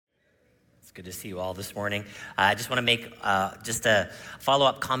It's good to see you all this morning. I just want to make just a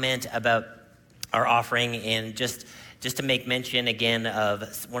follow-up comment about our offering and just to make mention again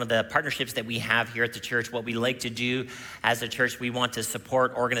of one of the partnerships that we have here at the church. What we like to do as a church, we want to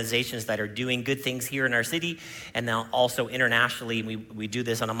support organizations that are doing good things here in our city and now also internationally. We do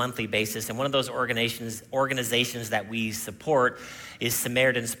this on a monthly basis. And one of those organizations that we support is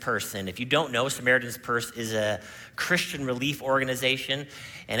Samaritan's Purse. And if you don't know, Samaritan's Purse is a Christian relief organization.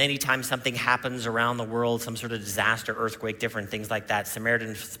 And anytime something happens around the world, some sort of disaster, earthquake, different things like that,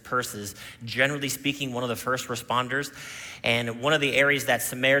 Samaritan's Purse is, generally speaking, one of the first responders. And one of the areas that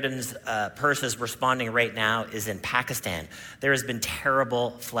Samaritan's Purse is responding right now is in Pakistan. There has been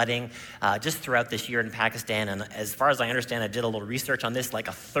terrible flooding just throughout this year in Pakistan. And as far as I understand, I did a little research on this, like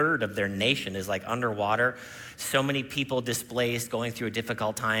a third of their nation is like underwater. So many people displaced, going through a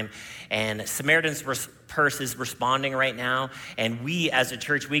difficult time. And Samaritan's Purse is responding right now. And we as a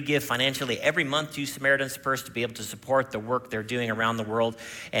church, we give financially every month to Samaritan's Purse to be able to support the work they're doing around the world.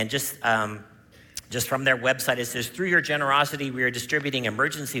 And just from their website, it says, through your generosity, we are distributing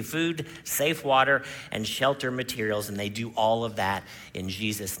emergency food, safe water, and shelter materials, and they do all of that in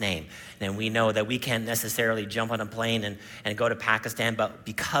Jesus' name. And we know that we can't necessarily jump on a plane and go to Pakistan, but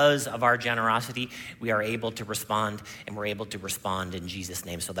because of our generosity, we are able to respond, and we're able to respond in Jesus'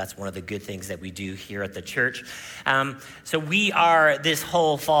 name. So that's one of the good things that we do here at the church. So this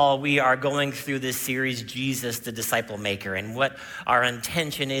whole fall, we are going through this series, Jesus, the Disciple Maker. And what our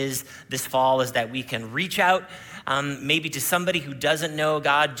intention is this fall is that we can reach out maybe to somebody who doesn't know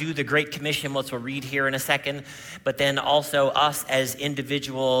God, do the Great Commission, which we'll read here in a second, but then also us as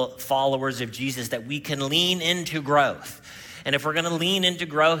individual followers of Jesus, that we can lean into growth. And if we're going to lean into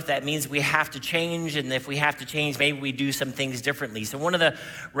growth, that means we have to change. And if we have to change, maybe we do some things differently. So one of the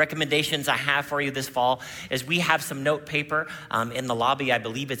recommendations I have for you this fall is we have some note paper in the lobby. I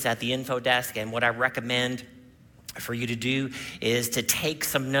believe it's at the info desk. And what I recommend for you to do is to take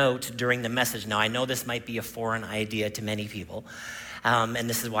some notes during the message. Now, I know this might be a foreign idea to many people, and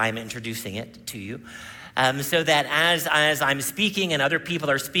this is why I'm introducing it to you. So that as I'm speaking and other people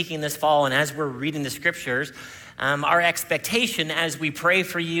are speaking this fall, and as we're reading the scriptures, our expectation as we pray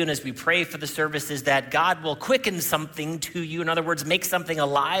for you and as we pray for the service is that God will quicken something to you. In other words, make something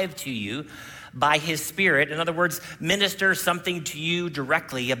alive to you by his Spirit. In other words, minister something to you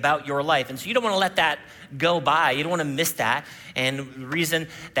directly about your life. And so you don't want to let that go by. You don't want to miss that. And the reason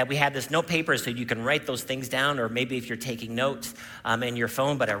that we have this note paper is so you can write those things down, or maybe if you're taking notes in your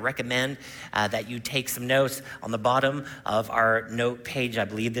phone, but I recommend that you take some notes. On the bottom of our note page, I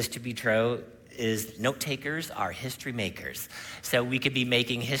believe this to be true, is note takers are history makers. So we could be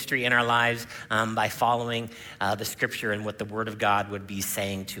making history in our lives by following the scripture and what the word of God would be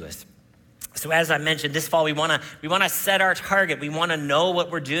saying to us. So as I mentioned, this fall we want to set our target. We want to know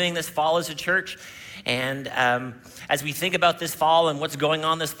what we're doing this fall as a church. And as we think about this fall and what's going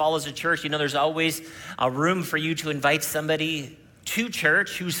on this fall as a church, there's always a room for you to invite somebody to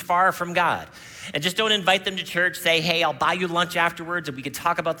church who's far from God. And just don't invite them to church. Say, hey, I'll buy you lunch afterwards, and we could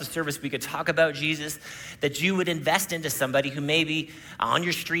talk about the service. We could talk about Jesus. That you would invest into somebody who may be on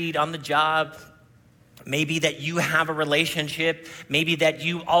your street, on the job, maybe that you have a relationship, maybe that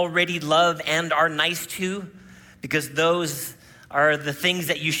you already love and are nice to, because those are the things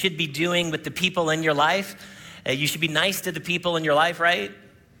that you should be doing with the people in your life. You should be nice to the people in your life, right?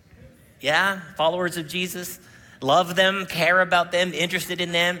 Yeah, followers of Jesus. Love them, care about them, interested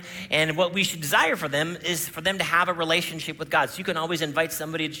in them. And what we should desire for them is for them to have a relationship with God. So you can always invite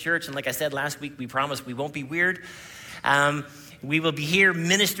somebody to church. And like I said last week, we promise we won't be weird. We will be here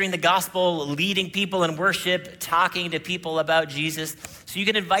ministering the gospel, leading people in worship, talking to people about Jesus. So you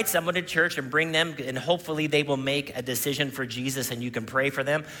can invite someone to church and bring them, and hopefully they will make a decision for Jesus, and you can pray for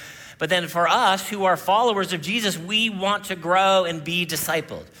them. But then for us who are followers of Jesus, we want to grow and be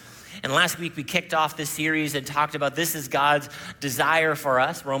discipled. And last week we kicked off this series and talked about this is God's desire for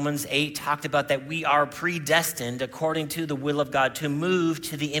us. Romans 8 talked about that we are predestined according to the will of God to move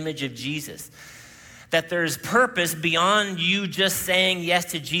to the image of Jesus. That there's purpose beyond you just saying yes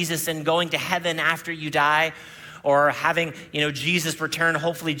to Jesus and going to heaven after you die, or having, Jesus return.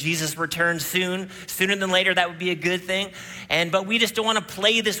 Hopefully Jesus returns soon. Sooner than later, that would be a good thing. But we just don't want to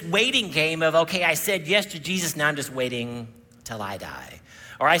play this waiting game of, okay, I said yes to Jesus, now I'm just waiting till I die.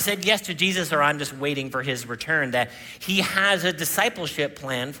 Or I said yes to Jesus, or I'm just waiting for his return. That he has a discipleship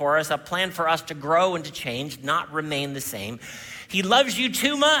plan for us, a plan for us to grow and to change, not remain the same. He loves you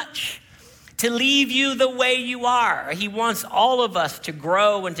too much to leave you the way you are. He wants all of us to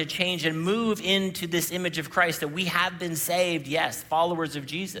grow and to change and move into this image of Christ, that we have been saved, yes, followers of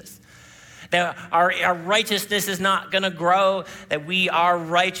Jesus. that our righteousness is not going to grow, that we are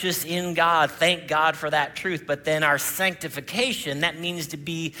righteous in God. Thank God for that truth. But then our sanctification, that means to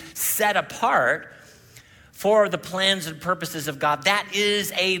be set apart for the plans and purposes of God. That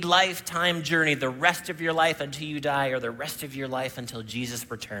is a lifetime journey, the rest of your life until you die, or the rest of your life until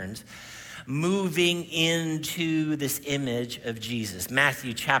Jesus returns, moving into this image of Jesus.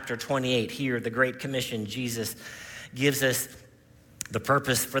 Matthew chapter 28, here, the Great Commission, Jesus gives us the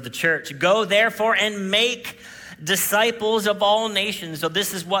purpose for the church. Go therefore and make disciples of all nations. So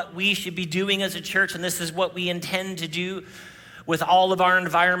this is what we should be doing as a church, and this is what we intend to do with all of our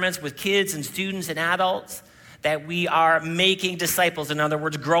environments, with kids and students and adults, that we are making disciples. In other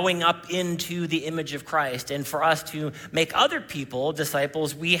words, growing up into the image of Christ. And for us to make other people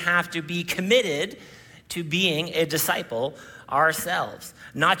disciples, we have to be committed to being a disciple ourselves.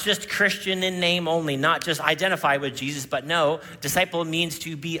 Not just Christian in name only, not just identify with Jesus, but no, disciple means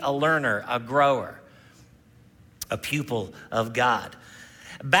to be a learner, a grower, a pupil of God.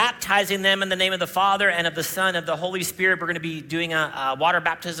 Baptizing them in the name of the Father and of the Son and of the Holy Spirit. We're going to be doing a water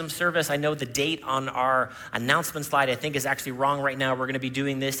baptism service. I know the date on our announcement slide, I think, is actually wrong right now. We're going to be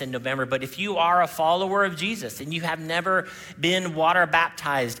doing this in November. But if you are a follower of Jesus and you have never been water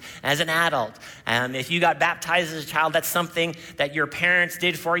baptized as an adult, if you got baptized as a child, that's something that your parents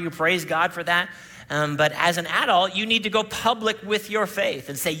did for you. Praise God for that. But as an adult, you need to go public with your faith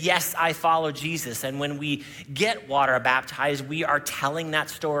and say, yes, I follow Jesus. And when we get water baptized, we are telling that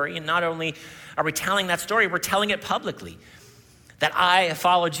story. And not only are we telling that story, we're telling it publicly. That I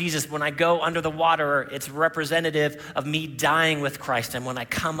follow Jesus. When I go under the water, it's representative of me dying with Christ. And when I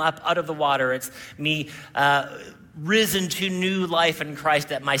come up out of the water, it's me risen to new life in Christ,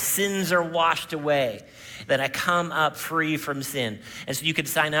 that my sins are washed away, that I come up free from sin. And so you can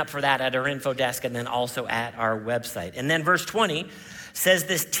sign up for that at our info desk and then also at our website. And then verse 20 says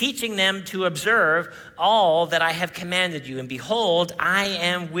this, teaching them to observe all that I have commanded you. And behold, I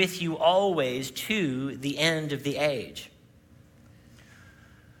am with you always to the end of the age.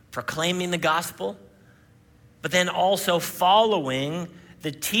 Proclaiming the gospel, but then also following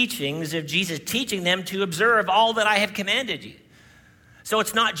the teachings of Jesus, teaching them to observe all that I have commanded you. So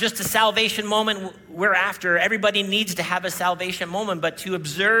it's not just a salvation moment we're after. Everybody needs to have a salvation moment, but to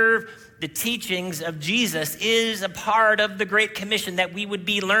observe the teachings of Jesus is a part of the Great Commission, that we would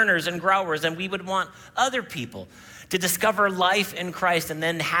be learners and growers, and we would want other people to discover life in Christ and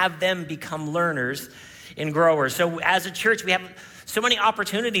then have them become learners and growers. So as a church, we have so many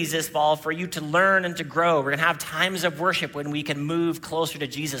opportunities this fall for you to learn and to grow. We're going to have times of worship when we can move closer to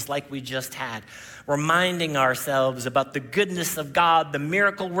Jesus like we just had, reminding ourselves about the goodness of God, the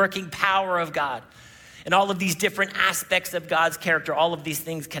miracle working power of God, and all of these different aspects of God's character. All of these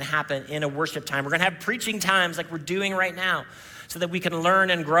things can happen in a worship time. We're going to have preaching times like we're doing right now so that we can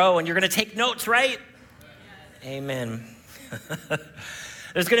learn and grow. And you're going to take notes, right? Yes. Amen.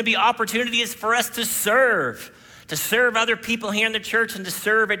 There's going to be opportunities for us to serve other people here in the church and to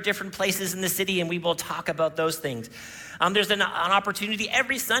serve at different places in the city, and we will talk about those things. There's an opportunity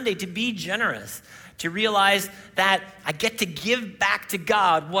every Sunday to be generous, to realize that I get to give back to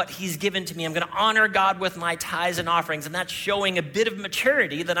God what he's given to me. I'm going to honor God with my tithes and offerings, and that's showing a bit of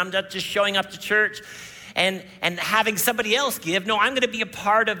maturity, that I'm not just showing up to church and having somebody else give. No, I'm going to be a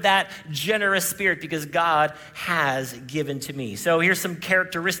part of that generous spirit because God has given to me. So here's some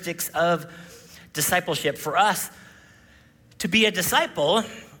characteristics of discipleship. For us to be a disciple,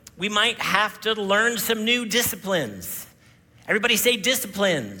 we might have to learn some new disciplines. Everybody say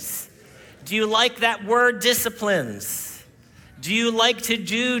disciplines. Do you like that word, disciplines? Do you like to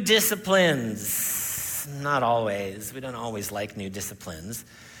do disciplines? Not always. We don't always like new disciplines.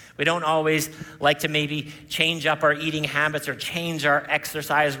 We don't always like to maybe change up our eating habits or change our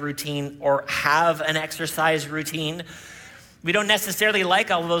exercise routine or have an exercise routine. We don't necessarily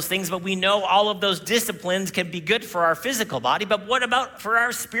like all of those things, but we know all of those disciplines can be good for our physical body. But what about for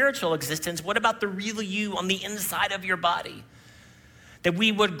our spiritual existence? What about the real you on the inside of your body? That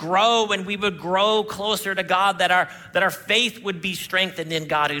we would grow and we would grow closer to God, that our faith would be strengthened in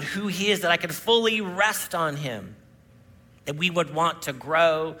God and who he is, that I could fully rest on him. That we would want to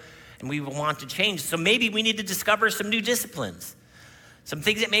grow and we would want to change. So maybe we need to discover some new disciplines. Some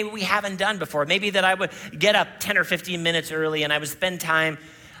things that maybe we haven't done before. Maybe that I would get up 10 or 15 minutes early and I would spend time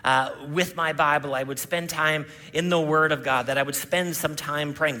with my Bible. I would spend time in the Word of God, that I would spend some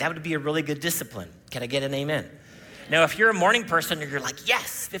time praying. That would be a really good discipline. Can I get an amen? Now, if you're a morning person, you're like,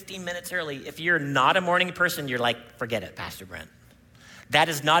 yes, 15 minutes early. If you're not a morning person, you're like, forget it, Pastor Brent. That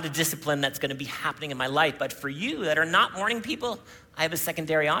is not a discipline that's going to be happening in my life. But for you that are not morning people, I have a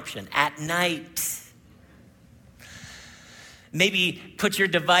secondary option. At night. Maybe put your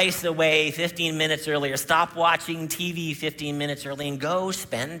device away 15 minutes earlier. Stop watching TV 15 minutes early and go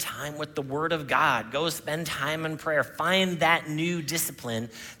spend time with the Word of God. Go spend time in prayer. Find that new discipline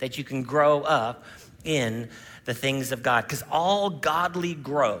that you can grow up in the things of God. Because all godly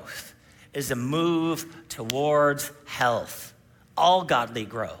growth is a move towards health. All godly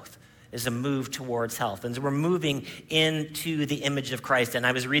growth is a move towards health. And so we're moving into the image of Christ. And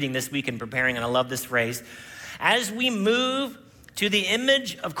I was reading this week and preparing, and I love this phrase. As we move to the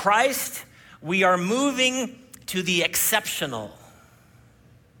image of Christ, we are moving to the exceptional.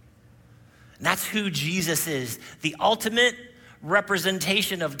 And that's who Jesus is, the ultimate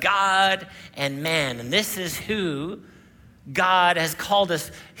representation of God and man. And this is who God has called us.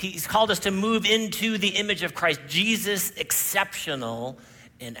 He's called us to move into the image of Christ. Jesus, exceptional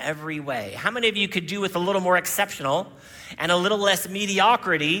in every way. How many of you could do with a little more exceptional and a little less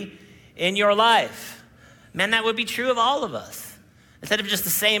mediocrity in your life? Man, that would be true of all of us. Instead of just the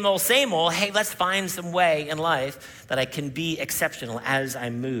same old, hey, let's find some way in life that I can be exceptional as I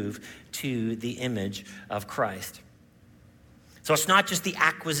move to the image of Christ. So it's not just the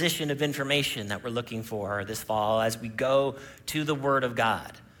acquisition of information that we're looking for this fall as we go to the Word of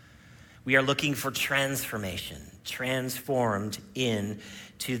God. We are looking for transformation, transformed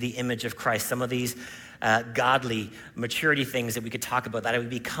into the image of Christ. Some of these godly maturity things that we could talk about, that I would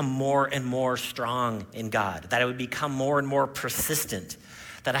become more and more strong in God, that I would become more and more persistent,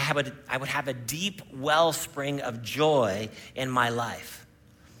 that I would have a deep wellspring of joy in my life,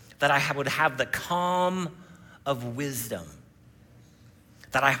 that I would have the calm of wisdom,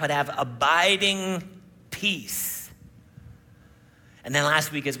 that I would have abiding peace. And then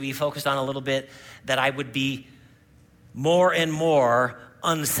last week, as we focused on a little bit, that I would be more and more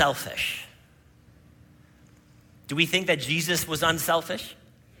unselfish. Do we think that Jesus was unselfish?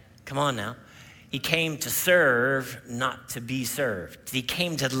 Come on now. He came to serve, not to be served. He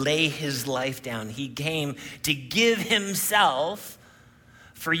came to lay his life down. He came to give himself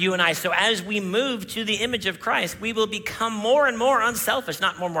for you and I. So as we move to the image of Christ, we will become more and more unselfish,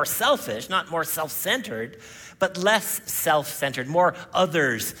 not more selfish, not more self-centered, but less self-centered, more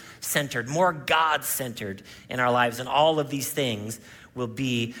others-centered, more God-centered in our lives. And all of these things will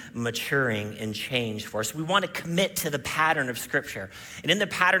be maturing and change for us. We want to commit to the pattern of Scripture. And in the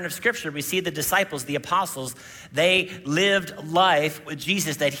pattern of Scripture, we see the disciples, the apostles, they lived life with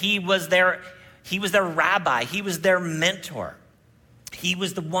Jesus, that he was their rabbi, he was their mentor. He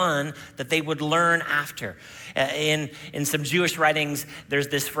was the one that they would learn after. In some Jewish writings, there's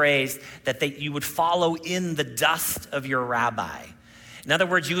this phrase that you would follow in the dust of your rabbi. In other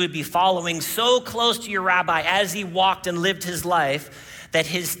words, you would be following so close to your rabbi as he walked and lived his life that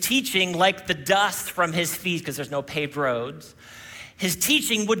his teaching, like the dust from his feet, because there's no paved roads, his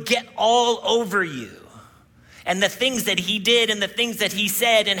teaching would get all over you. And the things that he did and the things that he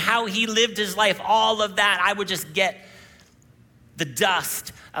said and how he lived his life, all of that, I would just get the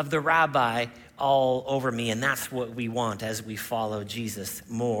dust of the rabbi all over me. And that's what we want as we follow Jesus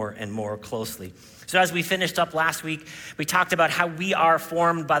more and more closely. So as we finished up last week, we talked about how we are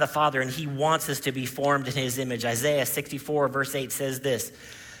formed by the Father and he wants us to be formed in his image. Isaiah 64 verse 8 says this,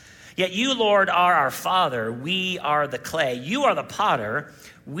 "Yet you, Lord, are our Father. We are the clay. You are the potter.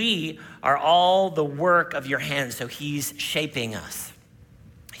 We are all the work of your hands." So he's shaping us.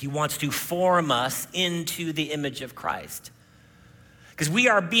 He wants to form us into the image of Christ. Because we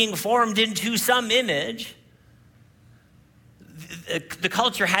are being formed into some image. The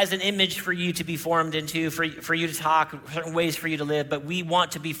culture has an image for you to be formed into, for you to talk, certain ways for you to live, but we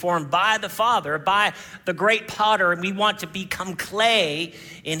want to be formed by the Father, by the great potter, and we want to become clay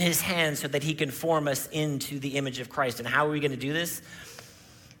in his hands so that he can form us into the image of Christ. And how are we going to do this?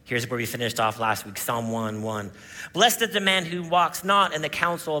 Here's where we finished off last week, Psalm 1:1. "Blessed is the man who walks not in the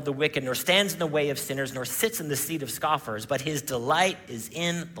counsel of the wicked, nor stands in the way of sinners, nor sits in the seat of scoffers, but his delight is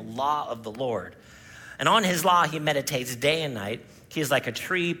in the law of the Lord. And on his law he meditates day and night. He is like a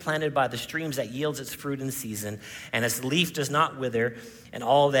tree planted by the streams that yields its fruit in season, and its leaf does not wither, and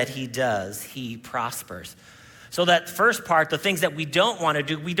all that he does, he prospers." So that first part, the things that we don't want to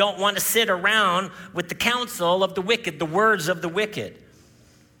do, we don't want to sit around with the counsel of the wicked, the words of the wicked,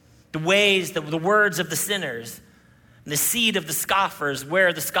 the ways, the words of the sinners, and the seed of the scoffers,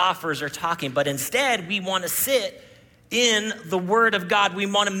 where the scoffers are talking. But instead, we want to sit in the Word of God. We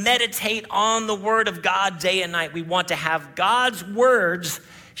want to meditate on the Word of God day and night. We want to have God's words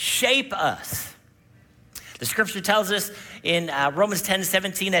shape us. The scripture tells us in Romans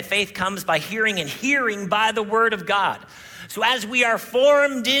 10:17 that faith comes by hearing, and hearing by the Word of God. So as we are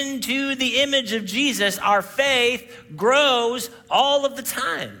formed into the image of Jesus, our faith grows all of the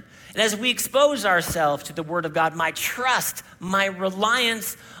time. And as we expose ourselves to the Word of God, my trust, my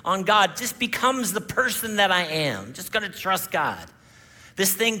reliance on God just becomes the person that I am. Just going to trust God.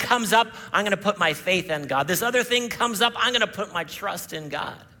 This thing comes up, I'm going to put my faith in God. This other thing comes up, I'm going to put my trust in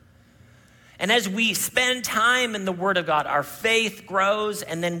God. And as we spend time in the Word of God, our faith grows,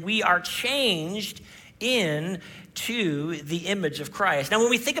 and then we are changed into the image of Christ. Now, when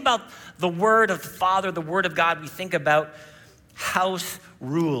we think about the Word of the Father, the Word of God, we think about house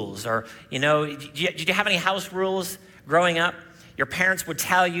rules. Or, did you have any house rules growing up? Your parents would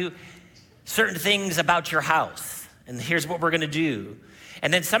tell you certain things about your house, and here's what we're going to do.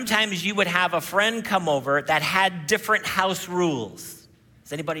 And then sometimes you would have a friend come over that had different house rules.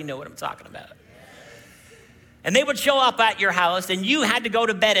 Does anybody know what I'm talking about? And they would show up at your house, and you had to go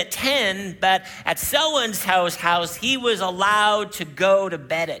to bed at 10, but at so-and-so's house, he was allowed to go to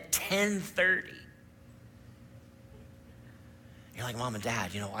bed at 10:30. You're like, Mom and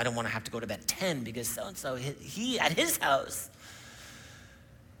Dad, I don't want to have to go to bed at 10 because so-and-so, he at his house,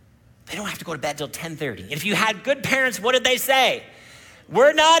 they don't have to go to bed till 10:30. And if you had good parents, what did they say?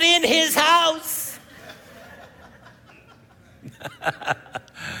 We're not in his house.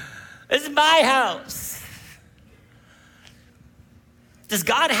 This is my house. Does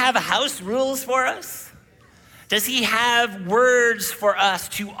God have house rules for us? Does he have words for us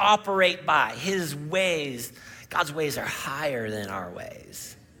to operate by? His ways, God's ways are higher than our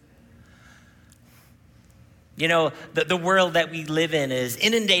ways. The world that we live in is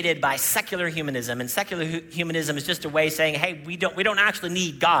inundated by secular humanism, and secular humanism is just a way of saying, hey, we don't actually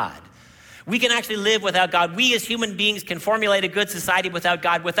need God. We can actually live without God. We as human beings can formulate a good society without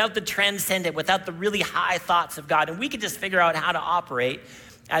God, without the transcendent, without the really high thoughts of God. And we can just figure out how to operate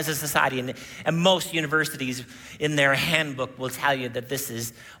as a society. And most universities in their handbook will tell you that this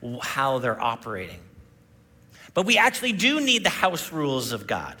is how they're operating. But we actually do need the house rules of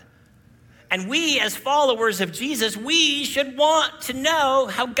God. And we as followers of Jesus, we should want to know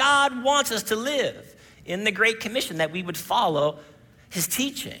how God wants us to live in the Great Commission, that we would follow his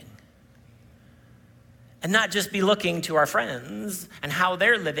teaching. And not just be looking to our friends and how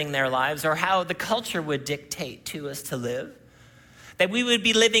they're living their lives or how the culture would dictate to us to live. That we would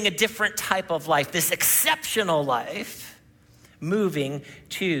be living a different type of life, this exceptional life, moving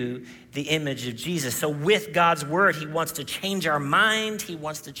to the image of Jesus. So with God's word, he wants to change our mind. He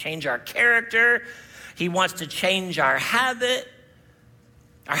wants to change our character. He wants to change our habits,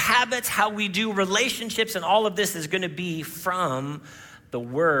 how we do relationships, and all of this is going to be from the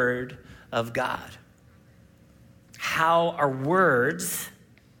word of God. How are words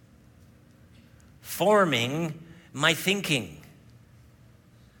forming my thinking?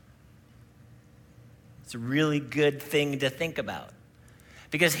 It's a really good thing to think about.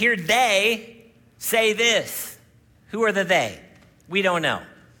 Because here they say this. Who are the they? We don't know.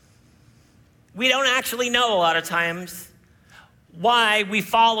 We don't actually know a lot of times why we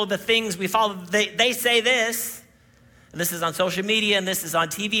follow the things we follow. They say this, and this is on social media, and this is on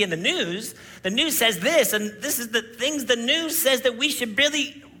TV and the news. The news says this, and this is the things the news says that we should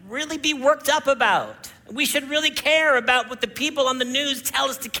really, really be worked up about. We should really care about what the people on the news tell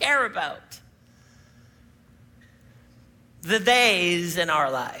us to care about. The theys in our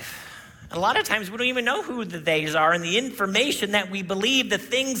life. A lot of times we don't even know who the theys are, and the information that we believe, the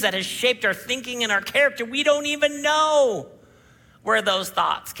things that has shaped our thinking and our character, we don't even know where those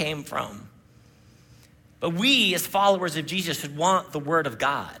thoughts came from. But we as followers of Jesus should want the word of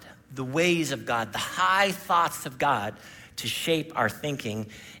God, the ways of God, the high thoughts of God to shape our thinking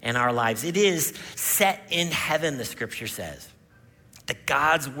and our lives. It is set in heaven, the scripture says. That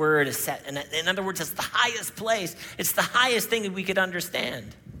God's word is set. And in other words, it's the highest place. It's the highest thing that we could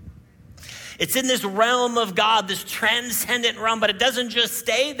understand. It's in this realm of God, this transcendent realm, but it doesn't just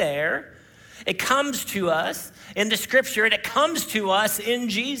stay there. It comes to us in the scripture, and it comes to us in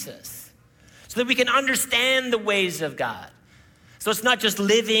Jesus so that we can understand the ways of God. So it's not just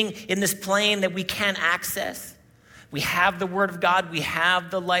living in this plane that we can't access. We have the word of God. We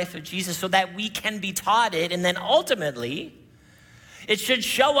have the life of Jesus so that we can be taught it, and then ultimately, it should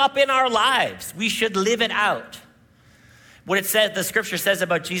show up in our lives. We should live it out. What it says, the scripture says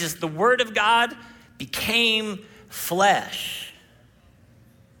about Jesus, the word of God became flesh.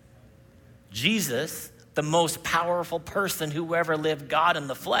 Jesus, the most powerful person who ever lived, God in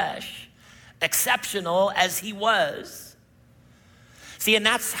the flesh, exceptional as he was. See, and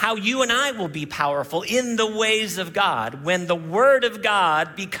that's how you and I will be powerful in the ways of God, when the word of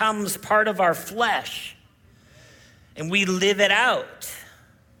God becomes part of our flesh. And we live it out.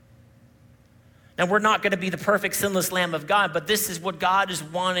 Now, we're not going to be the perfect sinless Lamb of God, but this is what God is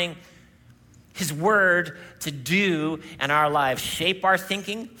wanting His word to do in our lives, shape our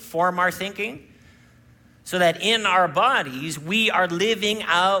thinking, form our thinking, so that in our bodies, we are living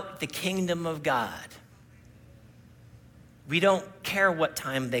out the kingdom of God. We don't care what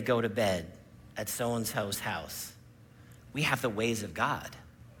time they go to bed at so-and-so's house. We have the ways of God.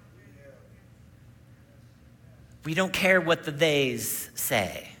 We don't care what the theys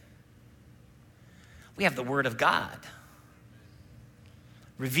say. We have the word of God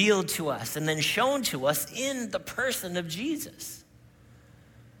revealed to us and then shown to us in the person of Jesus.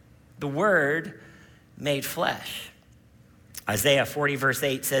 The word made flesh. Isaiah 40 verse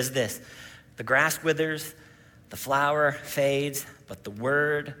 8 says this, the grass withers, the flower fades, but the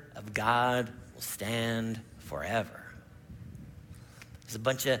word of God will stand forever. There's a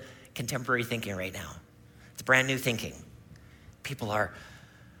bunch of contemporary thinking right now. It's brand new thinking. People are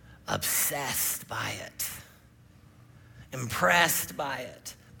obsessed by it, impressed by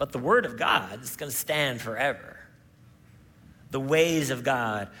it. But the word of God is going to stand forever. The ways of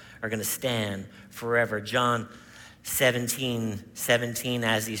God are going to stand forever. John 17,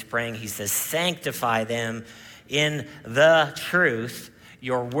 as he's praying, he says, sanctify them in the truth.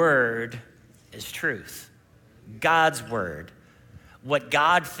 Your word is truth. God's word. What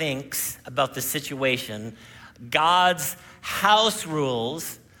God thinks about the situation, God's house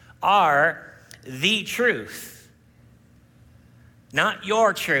rules are the truth. Not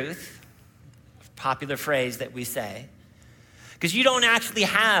your truth, popular phrase that we say, because you don't actually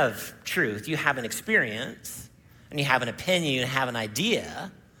have truth. You have an experience, and you have an opinion, you have an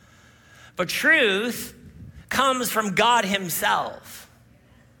idea. But truth comes from God himself.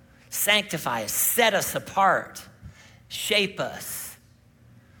 Sanctify us, set us apart, shape us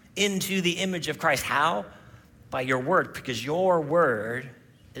into the image of Christ. How? By your word, because your word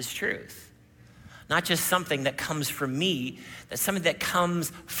is truth. Not just something that comes from me, that's something that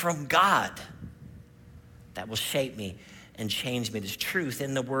comes from God that will shape me and change me. There's truth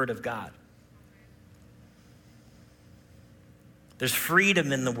in the word of God. There's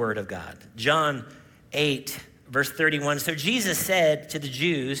freedom in the word of God. John 8, verse 31. So Jesus said to the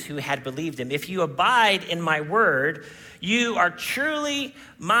Jews who had believed him, if you abide in my word, you are truly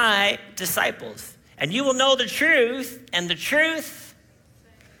my disciples. And you will know the truth, and the truth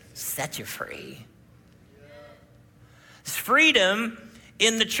set you free. There's freedom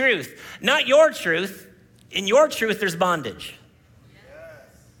in the truth. Not your truth. In your truth, there's bondage.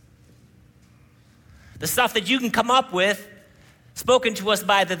 The stuff that you can come up with, spoken to us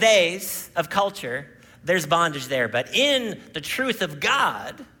by the theys of culture, there's bondage there. But in the truth of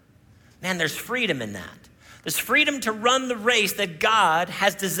God, man, there's freedom in that. There's freedom to run the race that God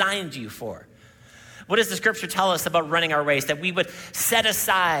has designed you for. What does the scripture tell us about running our race? That we would set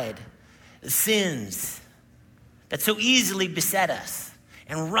aside the sins that so easily beset us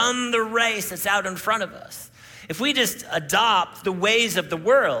and run the race that's out in front of us. If we just adopt the ways of the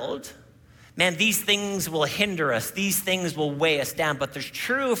world, man, these things will hinder us. These things will weigh us down. But there's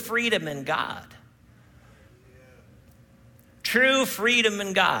true freedom in God. True freedom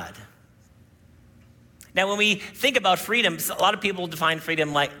in God. Now, when we think about freedom, a lot of people define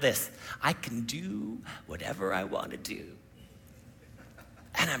freedom like this. I can do whatever I want to do,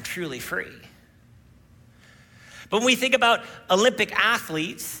 and I'm truly free. But when we think about Olympic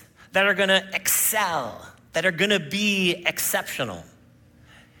athletes that are going to excel, that are going to be exceptional,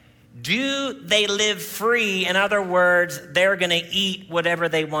 do they live free? In other words, they're going to eat whatever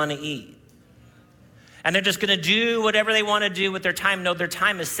they want to eat. And they're just going to do whatever they want to do with their time. No, their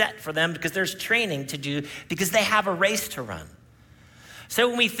time is set for them because there's training to do, because they have a race to run. So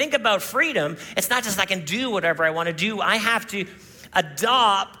when we think about freedom, it's not just I can do whatever I want to do. I have to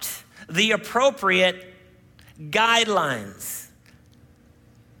adopt the appropriate guidelines,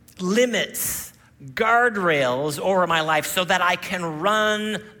 limits, guardrails over my life so that I can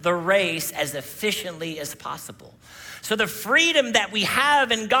run the race as efficiently as possible. So the freedom that we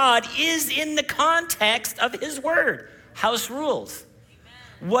have in God is in the context of his word. House rules.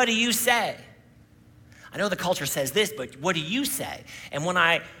 Amen. What do you say? I know the culture says this, but what do you say? And when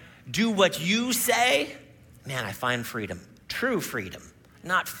I do what you say, man, I find freedom. True freedom,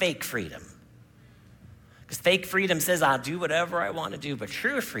 not fake freedom. Because fake freedom says I'll do whatever I want to do, but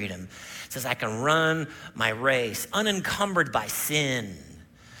true freedom says I can run my race unencumbered by sin,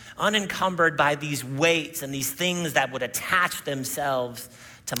 unencumbered by these weights and these things that would attach themselves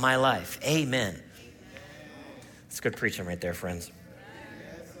to my life. Amen. It's good preaching right there, friends.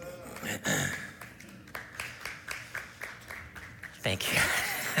 Thank you.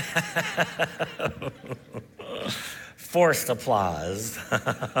 Forced applause.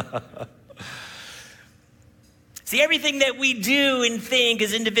 See, everything that we do and think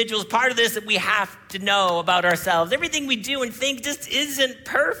as individuals, part of this that we have to know about ourselves, everything we do and think just isn't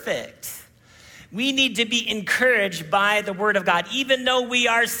perfect. We need to be encouraged by the Word of God, even though we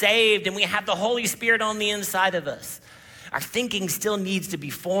are saved and we have the Holy Spirit on the inside of us. Our thinking still needs to be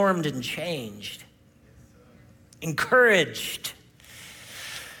formed and changed, encouraged,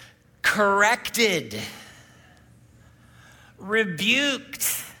 corrected,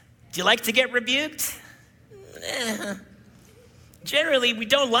 rebuked. Do you like to get rebuked? Generally, we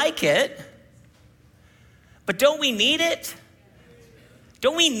don't like it, but don't we need it?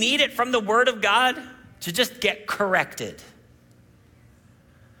 Don't we need it from the Word of God to just get corrected?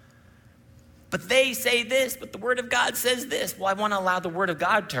 But they say this, but the Word of God says this. Well, I want to allow the Word of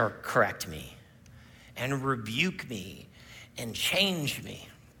God to correct me and rebuke me and change me.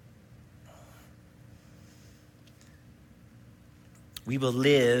 We will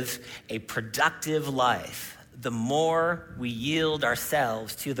live a productive life the more we yield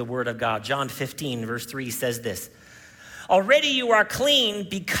ourselves to the Word of God. John 15, verse 3 says this. Already you are clean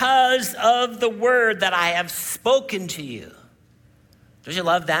because of the word that I have spoken to you. Don't you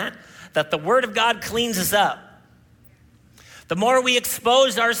love that? That the Word of God cleans us up. The more we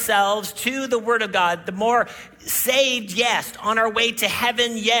expose ourselves to the Word of God, the more saved, yes. On our way to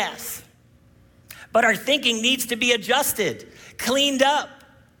heaven, yes. But our thinking needs to be adjusted, cleaned up.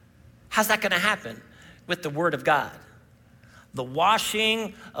 How's that going to happen? With the Word of God. The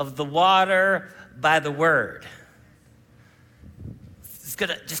washing of the water by the Word. It's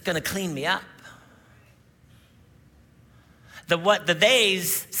just going to clean me up. What the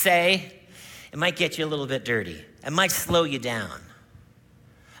theys say, it might get you a little bit dirty. It might slow you down.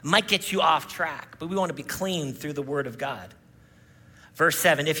 It might get you off track, but we want to be clean through the Word of God. Verse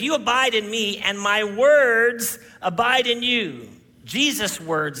 7, if you abide in me and my words abide in you, Jesus'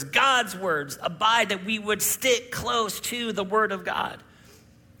 words, God's words abide, that we would stick close to the Word of God.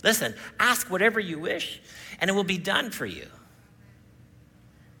 Listen, ask whatever you wish and it will be done for you.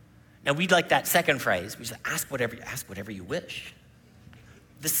 Now, we'd like that second phrase. We say, ask whatever you wish.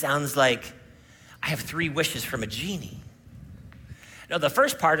 This sounds like I have 3 wishes from a genie. No, the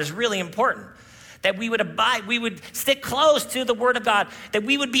first part is really important. That we would abide, we would stick close to the Word of God. That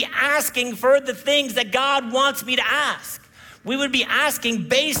we would be asking for the things that God wants me to ask. We would be asking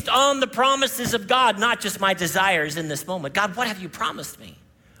based on the promises of God, not just my desires in this moment. God, what have you promised me?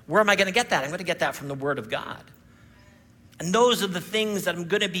 Where am I going to get that? I'm going to get that from the Word of God. And those are the things that I'm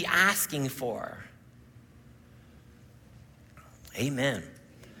going to be asking for. Amen.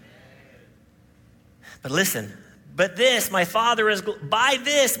 But listen, by this my Father is glorified,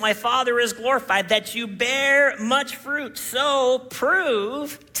 that you bear much fruit. So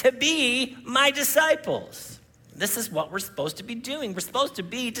prove to be my disciples. This is what we're supposed to be doing. We're supposed to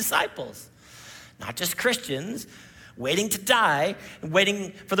be disciples, not just Christians waiting to die and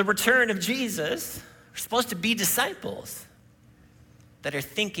waiting for the return of Jesus. We're supposed to be disciples. That our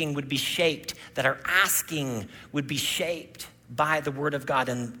thinking would be shaped, that our asking would be shaped by the Word of God.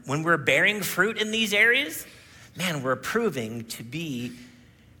 And when we're bearing fruit in these areas, man, we're proving to be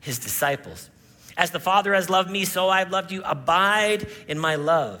His disciples. As the Father has loved me, so I've loved you. Abide in my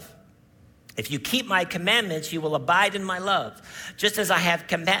love. If you keep my commandments, you will abide in my love. Just as I have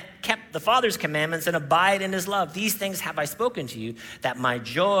kept the Father's commandments and abide in His love. These things have I spoken to you, that my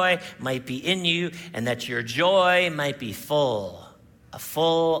joy might be in you and that your joy might be full. A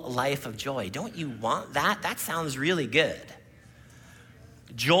full life of joy. Don't you want that? That sounds really good.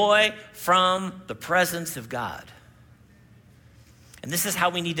 Joy from the presence of God. And this is how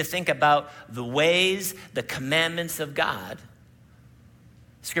we need to think about the ways, the commandments of God.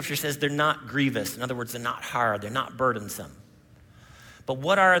 Scripture says they're not grievous. In other words, they're not hard. They're not burdensome. But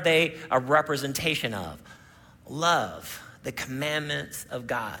what are they a representation of? Love, the commandments of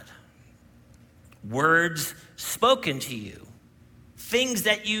God. Words spoken to you. Things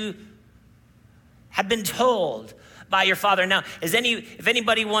that you have been told by your father. Now, if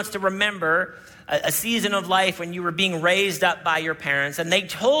anybody wants to remember a season of life when you were being raised up by your parents and they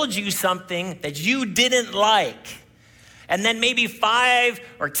told you something that you didn't like, and then maybe 5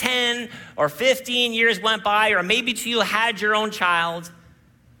 or 10 or 15 years went by, or maybe you had your own child,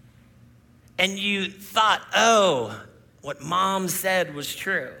 and you thought, oh, what mom said was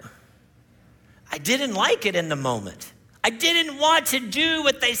true. I didn't like it in the moment. I didn't want to do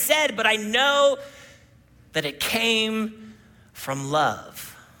what they said, but I know that it came from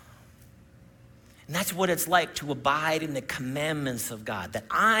love. And that's what it's like to abide in the commandments of God, that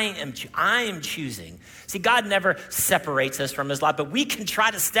I am choosing. See, God never separates us from His love, but we can try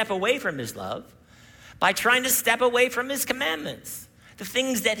to step away from His love by trying to step away from His commandments, the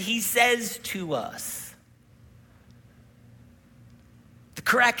things that He says to us. The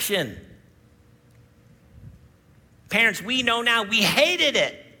correction. Parents, we know now we hated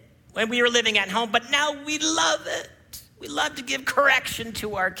it when we were living at home, but now we love it. We love to give correction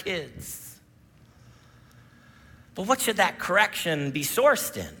to our kids. But what should that correction be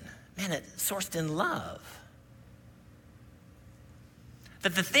sourced in? Man, it's sourced in love.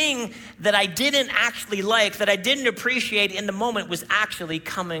 That the thing that I didn't actually like, that I didn't appreciate in the moment, was actually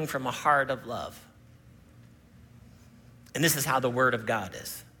coming from a heart of love. And this is how the Word of God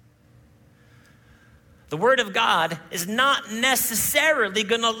is. The Word of God is not necessarily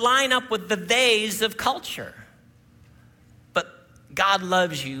going to line up with the theys of culture. But God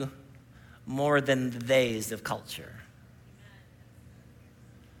loves you more than the theys of culture.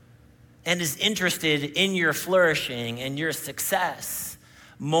 And is interested in your flourishing and your success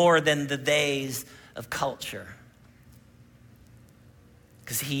more than the theys of culture.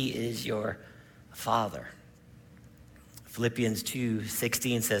 Because He is your Father. Philippians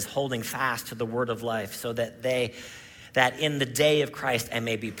 2:16 says, holding fast to the word of life, so that in the day of Christ I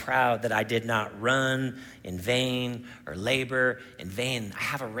may be proud that I did not run in vain or labor in vain. I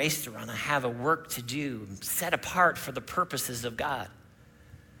have a race to run. I have a work to do, set apart for the purposes of God.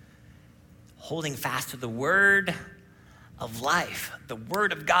 Holding fast to the word of life. The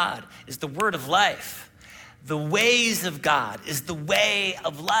word of God is the word of life. The ways of God is the way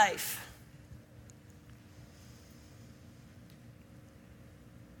of life.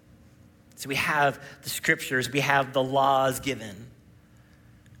 So we have the scriptures, we have the laws given.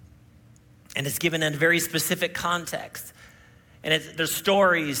 And it's given in a very specific context. And there's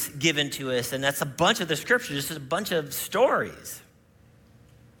stories given to us, and that's a bunch of the scriptures, it's just a bunch of stories.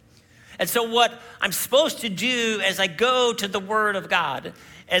 And so what I'm supposed to do as I go to the Word of God,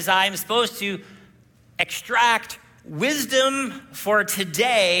 is I'm supposed to extract wisdom for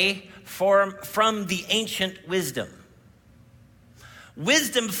today from the ancient wisdom.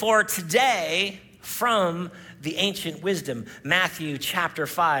 Wisdom for today from the ancient wisdom. Matthew chapter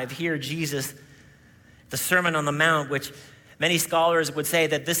 5, here Jesus, the Sermon on the Mount, which many scholars would say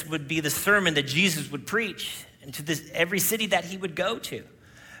that this would be the sermon that Jesus would preach into every city that he would go to.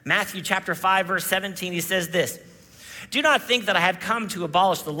 Matthew chapter 5, verse 17, he says this, do not think that I have come to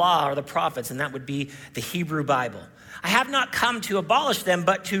abolish the law or the prophets, and that would be the Hebrew Bible. I have not come to abolish them,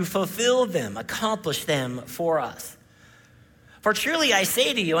 but to fulfill them, accomplish them for us. For truly I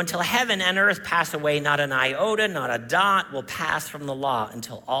say to you, until heaven and earth pass away, not an iota, not a dot will pass from the law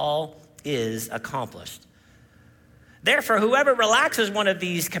until all is accomplished. Therefore, whoever relaxes one of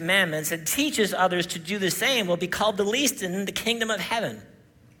these commandments and teaches others to do the same will be called the least in the kingdom of heaven.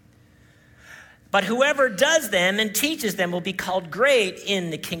 But whoever does them and teaches them will be called great in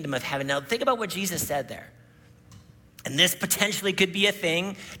the kingdom of heaven. Now, think about what Jesus said there. And this potentially could be a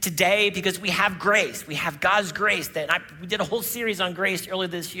thing today because we have grace. We have God's grace. We did a whole series on grace earlier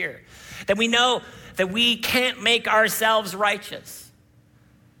this year. That we know that we can't make ourselves righteous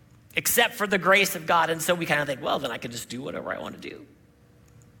except for the grace of God. And so we kind of think, well, then I can just do whatever I want to do.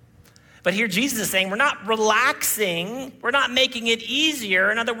 But here Jesus is saying we're not relaxing. We're not making it easier.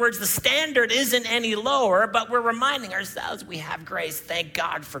 In other words, the standard isn't any lower, but we're reminding ourselves we have grace. Thank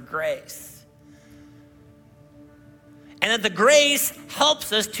God for grace. And that the grace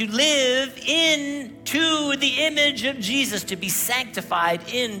helps us to live into the image of Jesus, to be sanctified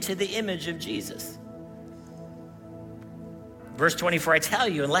into the image of Jesus. Verse 24, I tell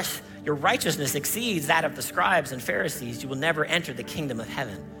you, unless your righteousness exceeds that of the scribes and Pharisees, you will never enter the kingdom of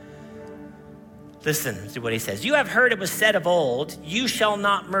heaven. Listen to what he says. You have heard it was said of old, you shall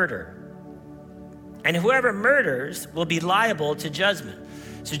not murder. And whoever murders will be liable to judgment.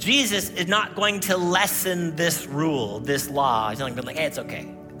 So Jesus is not going to lessen this rule, this law. He's not going to be like, hey, it's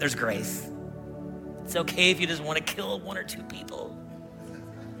okay. There's grace. It's okay if you just want to kill one or two people.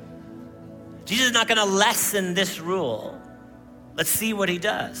 Jesus is not going to lessen this rule. Let's see what he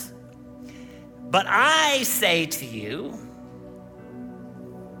does. But I say to you,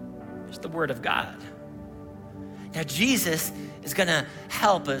 it's the word of God. Now Jesus is going to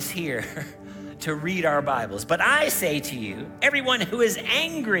help us here to read our Bibles. But I say to you, everyone who is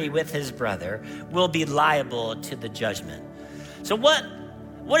angry with his brother will be liable to the judgment. So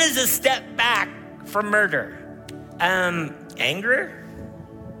what is a step back from murder? Anger?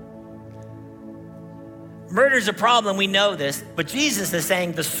 Murder's a problem, we know this, but Jesus is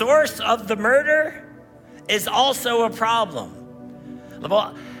saying the source of the murder is also a problem.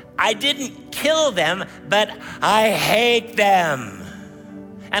 Well, I didn't kill them, but I hate them.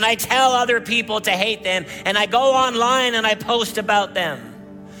 And I tell other people to hate them, and I go online and I post about them.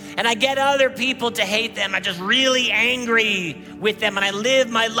 And I get other people to hate them. I'm just really angry with them, and I live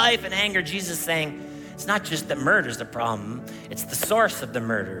my life in anger. Jesus is saying, It's not just that murder's the problem, it's the source of the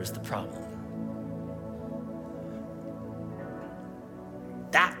murder is the problem.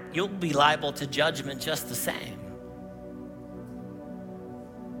 That you'll be liable to judgment just the same.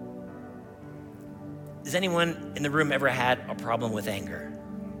 Has anyone in the room ever had a problem with anger?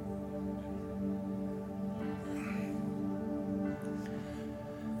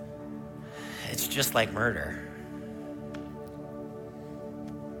 It's just like murder.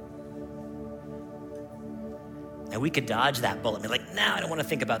 And we could dodge that bullet and be like, no, I don't want to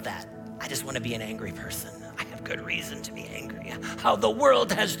think about that. I just want to be an angry person. I have good reason to be angry. How the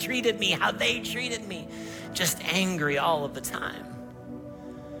world has treated me, how they treated me. Just angry all of the time.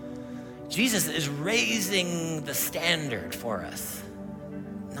 Jesus is raising the standard for us,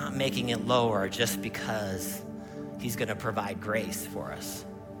 not making it lower just because he's going to provide grace for us.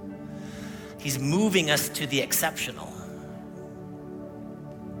 He's moving us to the exceptional.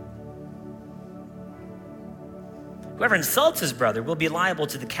 Whoever insults his brother will be liable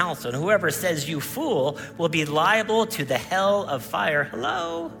to the council, and whoever says you fool will be liable to the hell of fire.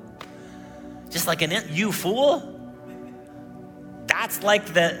 Hello? Just like you fool? That's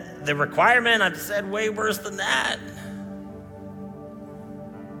like the requirement. I've said way worse than that.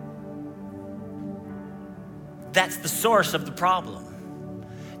 That's the source of the problem. Do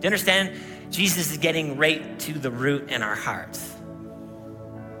you understand? Jesus is getting right to the root in our hearts.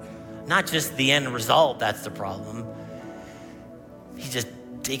 Not just the end result, that's the problem. He's just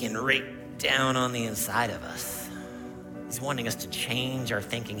digging right down on the inside of us. He's wanting us to change our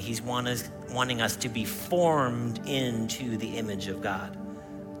thinking. He's wanting us to be formed into the image of God.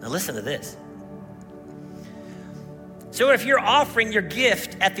 Now listen to this. So if you're offering your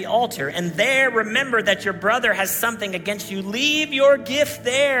gift at the altar and there remember that your brother has something against you, leave your gift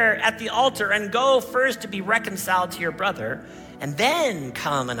there at the altar and go first to be reconciled to your brother and then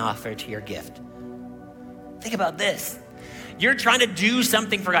come and offer to your gift. Think about this. You're trying to do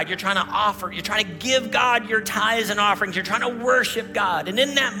something for God. You're trying to offer. You're trying to give God your tithes and offerings. You're trying to worship God. And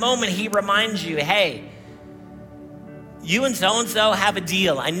in that moment, he reminds you, hey, you and so-and-so have a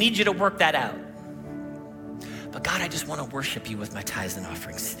deal. I need you to work that out. But God, I just want to worship you with my tithes and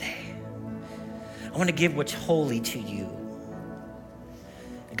offerings today. I want to give what's holy to you.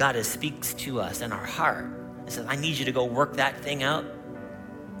 And God speaks to us in our heart and says, I need you to go work that thing out.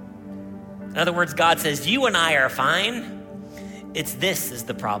 In other words, God says, you and I are fine. This is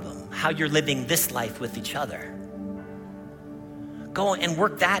the problem, how you're living this life with each other. Go and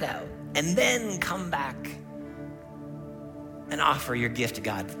work that out and then come back and offer your gift to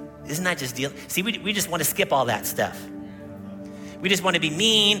God. Isn't that just deal? See, we just want to skip all that stuff. We just want to be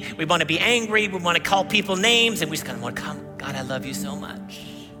mean. We want to be angry. We want to call people names. And we just kind of want to come, God, I love you so much.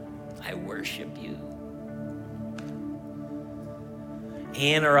 I worship you.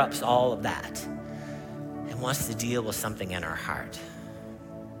 He interrupts all of that and wants to deal with something in our heart.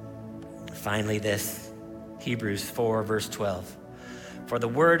 Finally, this, Hebrews 4, verse 12. For the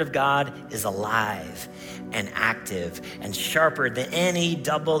word of God is alive and active and sharper than any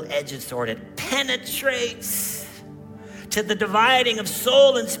double-edged sword. It penetrates to the dividing of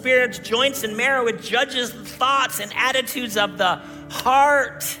soul and spirit, joints and marrow. It judges the thoughts and attitudes of the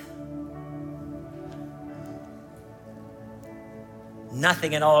heart.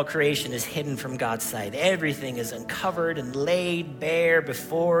 Nothing in all creation is hidden from God's sight. Everything is uncovered and laid bare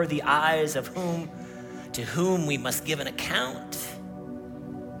before the eyes of to whom we must give an account.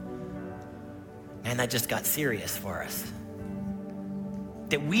 Man, that just got serious for us.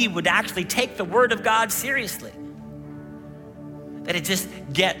 That we would actually take the word of God seriously. That it just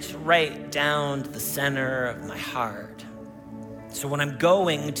gets right down to the center of my heart. So when I'm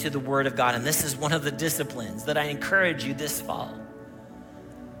going to the word of God, and this is one of the disciplines that I encourage you this fall,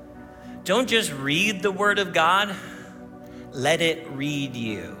 don't just read the word of God, let it read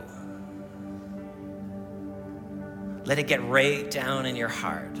you. Let it get right down in your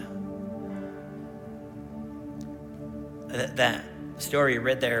heart. That story we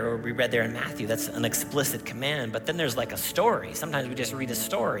read there in Matthew, that's an explicit command, but then there's like a story. Sometimes we just read a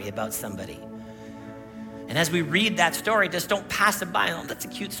story about somebody. And as we read that story, just don't pass it by. Oh, that's a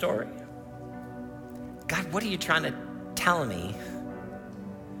cute story. God, what are you trying to tell me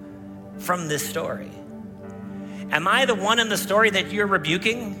from this story? Am I the one in the story that you're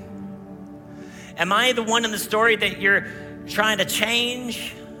rebuking? Am I the one in the story that you're trying to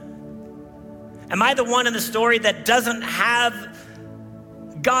change? Am I the one in the story that doesn't have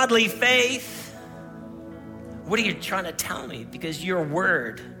godly faith? What are you trying to tell me? Because your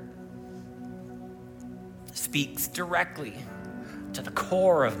word speaks directly to the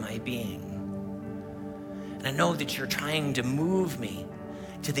core of my being. And I know that you're trying to move me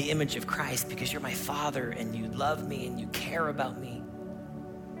to the image of Christ because you're my Father and you love me and you care about me.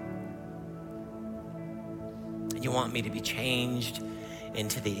 And you want me to be changed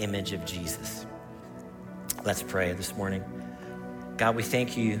into the image of Jesus. Let's pray this morning. God, we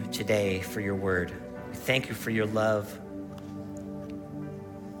thank you today for your word. We thank you for your love.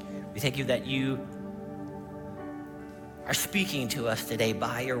 We thank you that you are speaking to us today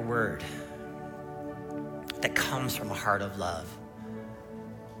by your word that comes from a heart of love.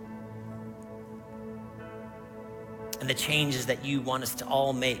 And the changes that you want us to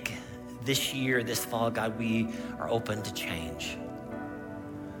all make this year, this fall, God, we are open to change.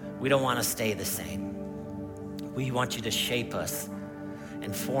 We don't want to stay the same. We want you to shape us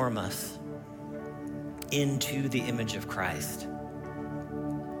and form us into the image of Christ.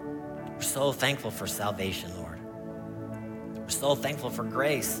 We're so thankful for salvation, Lord. We're so thankful for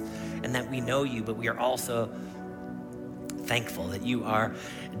grace and that we know you, but we are also thankful that you are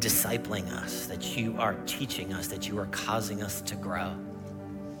discipling us, that you are teaching us, that you are causing us to grow.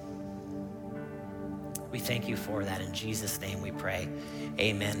 We thank you for that. In Jesus' name we pray.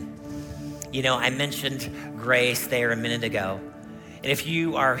 Amen. You know, I mentioned grace there a minute ago. And if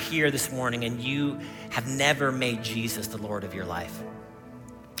you are here this morning and you have never made Jesus the Lord of your life,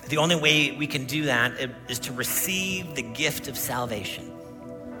 the only way we can do that is to receive the gift of salvation.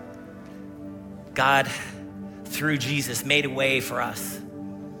 God, through Jesus, made a way for us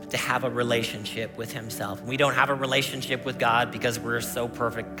to have a relationship with himself. We don't have a relationship with God because we're so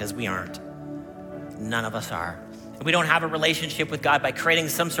perfect, because we aren't. None of us are. And we don't have a relationship with God by creating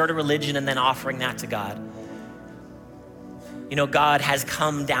some sort of religion and then offering that to God. You know, God has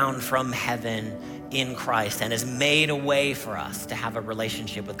come down from heaven in Christ and has made a way for us to have a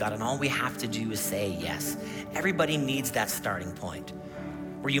relationship with God. And all we have to do is say yes. Everybody needs that starting point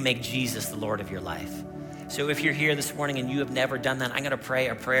where you make Jesus the Lord of your life. So if you're here this morning and you have never done that, I'm gonna pray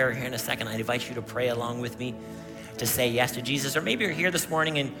a prayer here in a second. I invite you to pray along with me to say yes to Jesus. Or maybe you're here this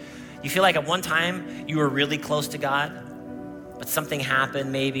morning and you feel like at one time you were really close to God, but something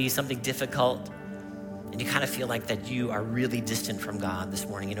happened, maybe something difficult, and you kind of feel like that you are really distant from God this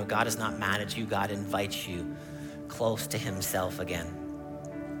morning. You know, God is not mad at you. God invites you close to himself again.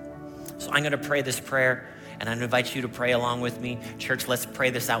 So I'm gonna pray this prayer, and I invite you to pray along with me. Church, let's pray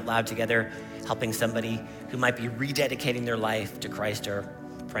this out loud together, helping somebody who might be rededicating their life to Christ or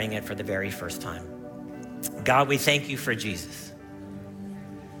praying it for the very first time. God, we thank you for Jesus.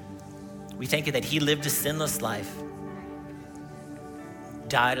 We thank you that he lived a sinless life,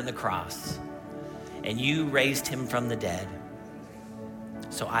 died on the cross, and you raised him from the dead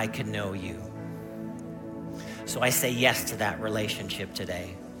so I could know you. So I say yes to that relationship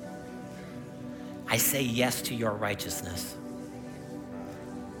today. I say yes to your righteousness.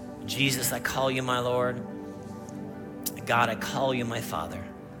 Jesus, I call you my Lord. God, I call you my Father.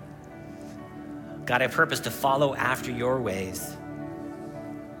 God, I purpose to follow after your ways,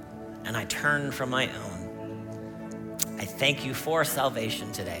 and I turn from my own. I thank you for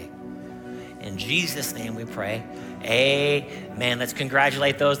salvation today. In Jesus' name we pray, amen. Let's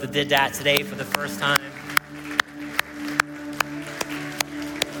congratulate those that did that today for the first time.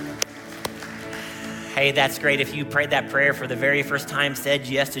 Hey, that's great. If you prayed that prayer for the very first time, said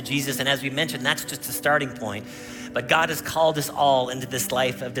yes to Jesus, and as we mentioned, that's just a starting point. But God has called us all into this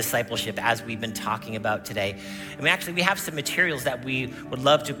life of discipleship as we've been talking about today. And we have some materials that we would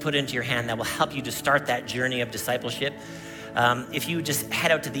love to put into your hand that will help you to start that journey of discipleship. If you just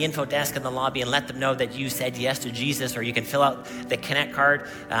head out to the info desk in the lobby and let them know that you said yes to Jesus, or you can fill out the Connect card.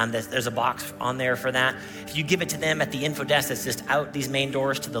 There's a box on there for that. If you give it to them at the info desk, that's just out these main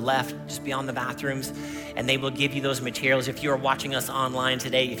doors to the left, just beyond the bathrooms, and they will give you those materials. If you are watching us online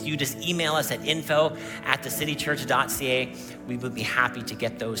today, if you just email us at info@thecitychurch.ca, we would be happy to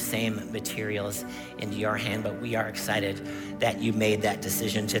get those same materials into your hand. But we are excited that you made that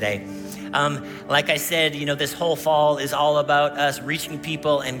decision today. Like I said, you know, this whole fall is all about us reaching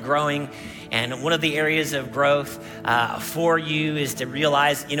people and growing. And one of the areas of growth for you is to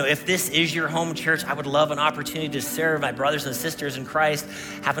realize, you know, if this is your home church, I would love an opportunity to serve my brothers and sisters in Christ,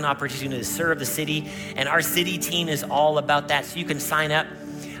 have an opportunity to serve the city. And our city team is all about that. So you can sign up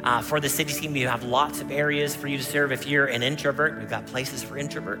for the city team. We have lots of areas for you to serve. If you're an introvert, we've got places for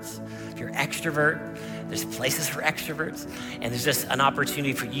introverts. If you're extrovert, there's places for extroverts. And there's just an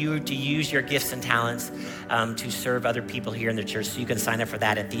opportunity for you to use your gifts and talents to serve other people here in the church. So you can sign up for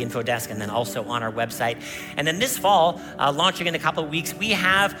that at the info desk and then also on our website. And then this fall, launching in a couple of weeks, we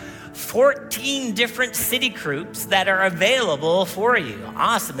have 14 different city groups that are available for you.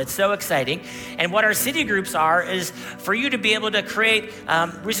 Awesome, it's so exciting. And what our city groups are is for you to be able to create,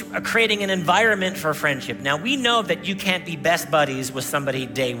 creating an environment for friendship. Now, we know that you can't be best buddies with somebody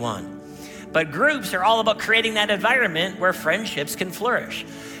day one, but groups are all about creating that environment where friendships can flourish.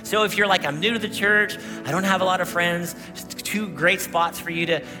 So if you're like, I'm new to the church, I don't have a lot of friends, just 2 great spots for you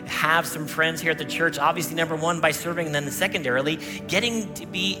to have some friends here at the church. Obviously, number one, by serving, and then secondarily, getting to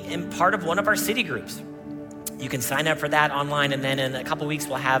be in part of one of our city groups. You can sign up for that online, and then in a couple weeks,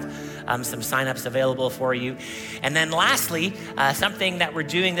 we'll have some signups available for you. And then lastly, something that we're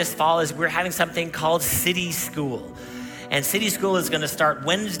doing this fall is we're having something called City School. And City School is going to start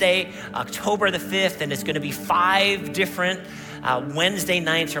Wednesday, October the 5th, and it's going to be 5 different Wednesday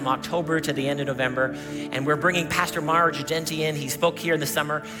nights from October to the end of November. And we're bringing Pastor Marge Denti in. He spoke here in the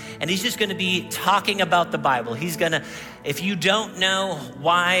summer, and he's just going to be talking about the Bible. He's going to, if you don't know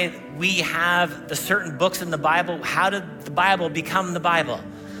why we have the certain books in the Bible, how did the Bible become the Bible?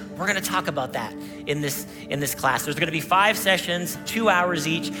 We're going to talk about that in this class. There's going to be 5 sessions, 2 hours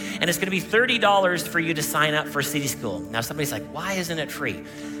each, and it's going to be $30 for you to sign up for City School. Now, somebody's like, why isn't it free?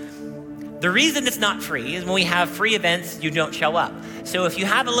 The reason it's not free is when we have free events, you don't show up. So if you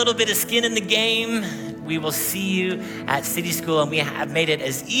have a little bit of skin in the game, we will see you at City School, and we have made it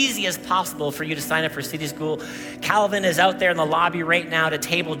as easy as possible for you to sign up for City School. Calvin is out there in the lobby right now at a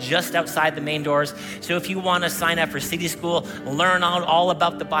table just outside the main doors. So if you want to sign up for City School, learn all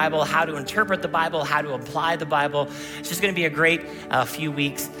about the Bible, how to interpret the Bible, how to apply the Bible, it's just going to be a great few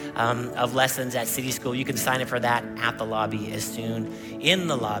weeks of lessons at City School. You can sign up for that at the lobby as soon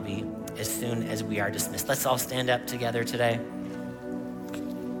as we are dismissed. Let's all stand up together today.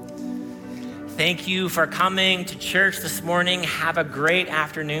 Thank you for coming to church this morning. Have a great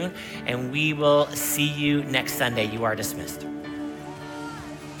afternoon, and we will see you next Sunday. You are dismissed.